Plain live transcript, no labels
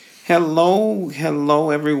Hello,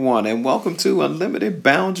 everyone, and welcome to Unlimited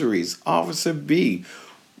Boundaries, Officer B,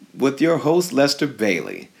 with your host, Lester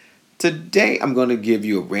Bailey. Today, I'm going to give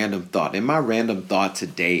you a random thought, and my random thought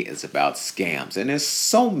today is about scams. And there's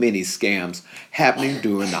so many scams happening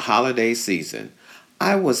during the holiday season.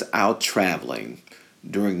 I was out traveling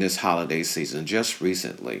during this holiday season just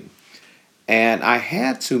recently, and I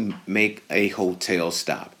had to make a hotel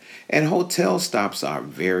stop. And hotel stops are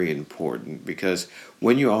very important because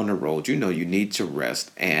when you're on the road, you know you need to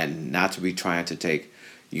rest and not to be trying to take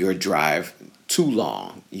your drive too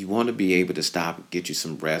long. You want to be able to stop, get you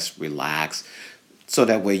some rest, relax, so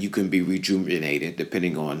that way you can be rejuvenated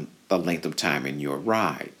depending on the length of time in your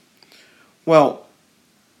ride. Well,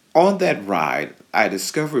 on that ride, I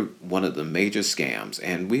discovered one of the major scams,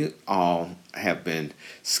 and we all have been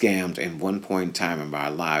scammed at one point in time in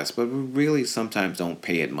our lives, but we really sometimes don't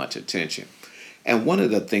pay it much attention. And one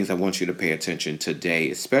of the things I want you to pay attention today,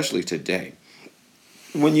 especially today,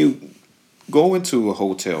 when you go into a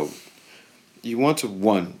hotel, you want to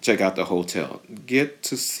one, check out the hotel, get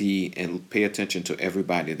to see and pay attention to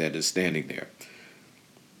everybody that is standing there.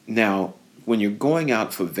 Now, when you're going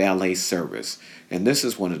out for valet service, and this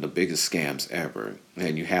is one of the biggest scams ever,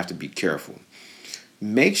 and you have to be careful,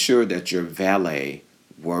 make sure that your valet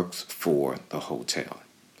works for the hotel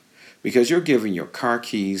because you're giving your car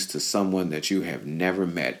keys to someone that you have never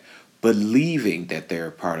met, believing that they're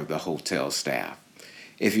part of the hotel staff.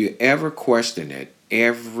 If you ever question it,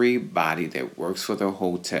 everybody that works for the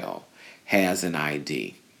hotel has an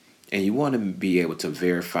ID. And you want to be able to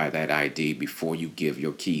verify that ID before you give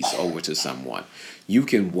your keys over to someone. You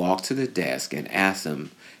can walk to the desk and ask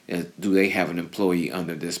them, do they have an employee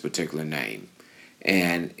under this particular name?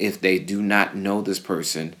 And if they do not know this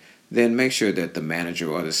person, then make sure that the manager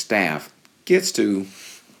or the staff gets to,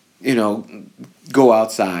 you know, go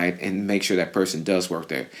outside and make sure that person does work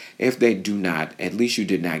there. If they do not, at least you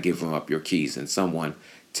did not give them up your keys and someone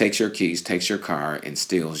takes your keys, takes your car, and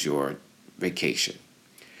steals your vacation.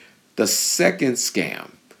 The second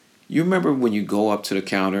scam, you remember when you go up to the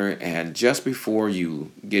counter and just before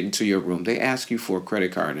you get into your room, they ask you for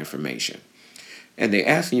credit card information. And they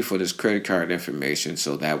ask you for this credit card information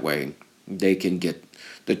so that way they can get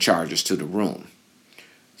the charges to the room.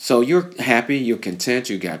 So you're happy, you're content,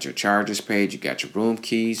 you got your charges paid, you got your room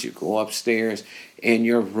keys, you go upstairs in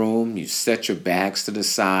your room, you set your bags to the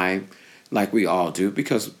side like we all do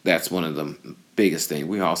because that's one of the biggest things.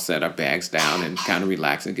 We all set our bags down and kind of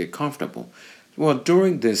relax and get comfortable. Well,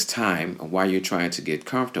 during this time, while you're trying to get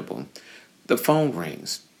comfortable, the phone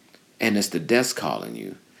rings and it's the desk calling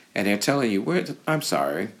you. And they're telling you, I'm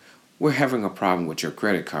sorry, we're having a problem with your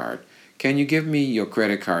credit card. Can you give me your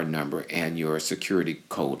credit card number and your security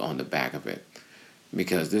code on the back of it?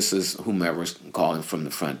 Because this is whomever's calling from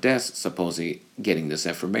the front desk, supposedly getting this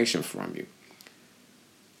information from you.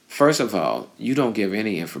 First of all, you don't give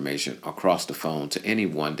any information across the phone to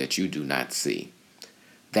anyone that you do not see.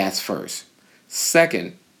 That's first.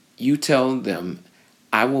 Second, you tell them,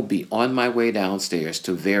 I will be on my way downstairs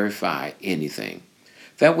to verify anything.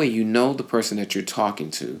 That way you know the person that you're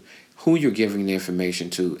talking to, who you're giving the information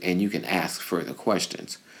to, and you can ask further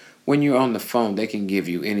questions. When you're on the phone, they can give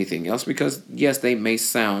you anything else because, yes, they may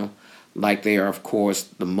sound like they are, of course,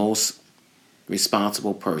 the most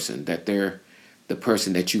responsible person, that they're the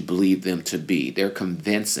person that you believe them to be. They're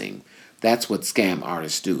convincing. That's what scam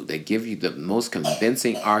artists do. They give you the most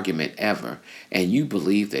convincing argument ever, and you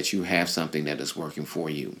believe that you have something that is working for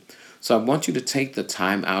you. So I want you to take the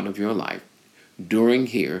time out of your life during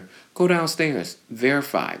here, go downstairs,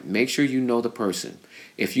 verify, make sure you know the person.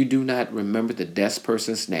 If you do not remember the desk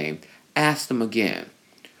person's name, ask them again.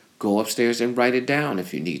 Go upstairs and write it down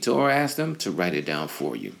if you need to, or ask them to write it down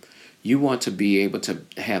for you. You want to be able to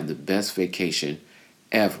have the best vacation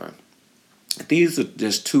ever. These are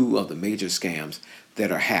just two of the major scams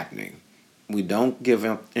that are happening. We don't give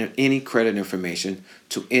up any credit information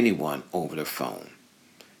to anyone over the phone.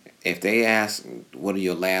 If they ask, what are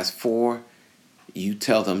your last four? You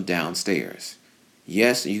tell them downstairs.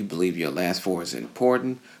 Yes, you believe your last four is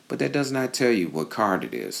important, but that does not tell you what card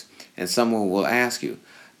it is. And someone will ask you,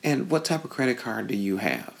 and what type of credit card do you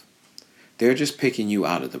have? They're just picking you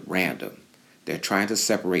out of the random. They're trying to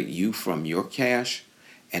separate you from your cash,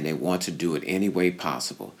 and they want to do it any way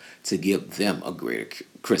possible to give them a greater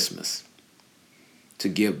Christmas, to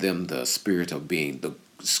give them the spirit of being the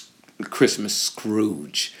Christmas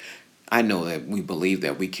Scrooge. I know that we believe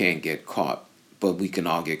that we can't get caught, but we can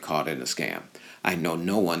all get caught in a scam. I know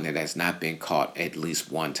no one that has not been caught at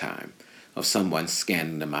least one time of someone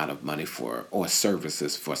scamming them out of money for or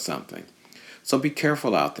services for something. So be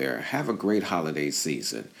careful out there. Have a great holiday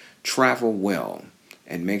season. Travel well.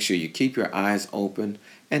 And make sure you keep your eyes open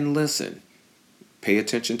and listen. Pay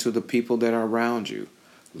attention to the people that are around you.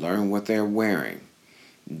 Learn what they're wearing.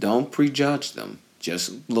 Don't prejudge them.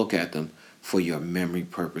 Just look at them for your memory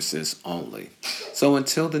purposes only. So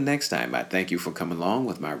until the next time, I thank you for coming along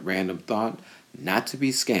with my random thought not to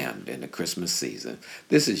be scammed in the Christmas season.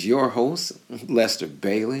 This is your host, Lester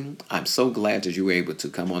Bailey. I'm so glad that you were able to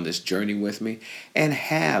come on this journey with me and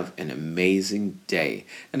have an amazing day.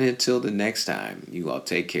 And until the next time, you all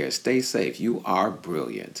take care. Stay safe. You are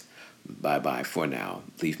brilliant. Bye bye for now.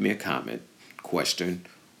 Leave me a comment, question,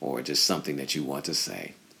 or just something that you want to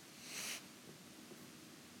say.